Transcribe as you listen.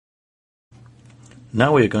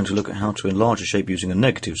Now we are going to look at how to enlarge a shape using a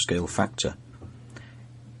negative scale factor.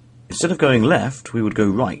 Instead of going left, we would go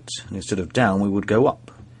right, and instead of down, we would go up,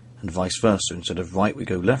 and vice versa. Instead of right, we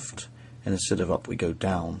go left, and instead of up, we go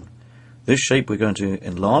down. This shape we're going to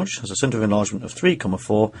enlarge has a centre of enlargement of 3,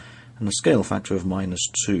 4, and a scale factor of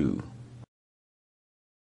 -2.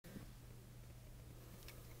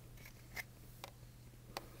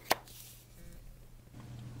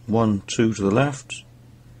 One, 2 to the left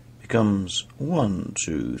becomes 1,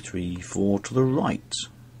 2, 3, 4 to the right.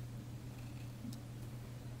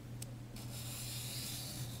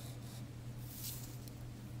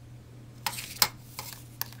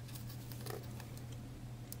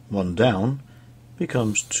 One down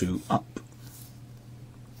becomes 2 up.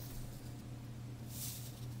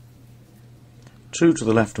 2 to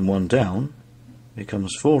the left and 1 down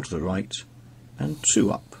becomes 4 to the right and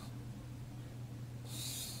 2 up.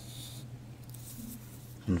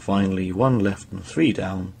 And finally 1 left and 3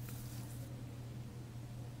 down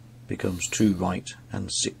becomes 2 right and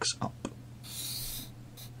 6 up.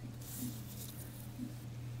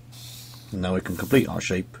 And now we can complete our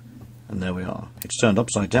shape, and there we are. It's turned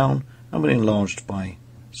upside down and been enlarged by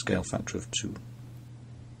scale factor of 2.